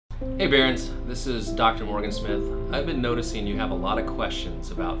Hey Barons, this is Dr. Morgan Smith. I've been noticing you have a lot of questions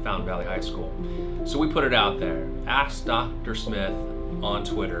about Fountain Valley High School. So we put it out there. Ask Dr. Smith on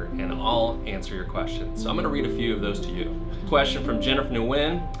Twitter and I'll answer your questions. So I'm going to read a few of those to you. Question from Jennifer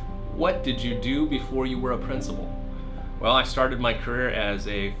Nguyen. What did you do before you were a principal? Well, I started my career as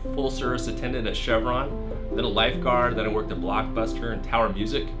a full service attendant at Chevron, then a lifeguard, then I worked at Blockbuster and Tower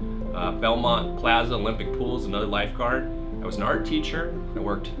Music, Belmont Plaza, Olympic Pools, another lifeguard. I was an art teacher. I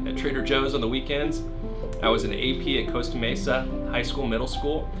worked at Trader Joe's on the weekends. I was an AP at Costa Mesa High School, Middle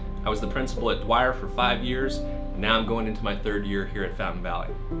School. I was the principal at Dwyer for 5 years. And now I'm going into my 3rd year here at Fountain Valley.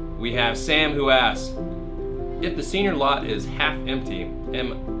 We have Sam who asks, if the senior lot is half empty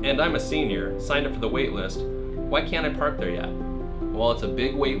and I'm a senior, signed up for the wait list, why can't I park there yet? Well, it's a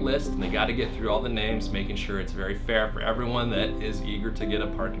big wait list and they got to get through all the names, making sure it's very fair for everyone that is eager to get a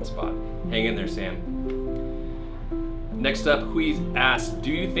parking spot. Hang in there, Sam. Next up, Hui asks,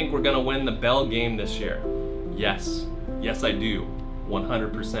 do you think we're going to win the Bell game this year? Yes. Yes, I do.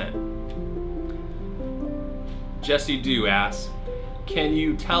 100%. Jesse Do asks, can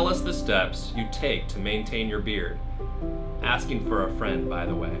you tell us the steps you take to maintain your beard? Asking for a friend, by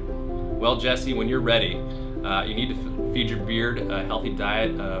the way. Well, Jesse, when you're ready, you need to feed your beard a healthy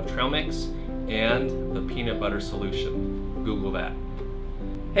diet of trail mix and the peanut butter solution. Google that.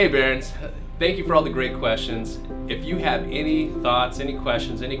 Hey Barons, thank you for all the great questions. If you have any thoughts, any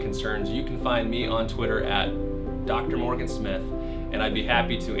questions, any concerns, you can find me on Twitter at Dr. Morgan Smith, and I'd be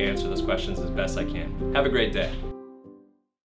happy to answer those questions as best I can. Have a great day.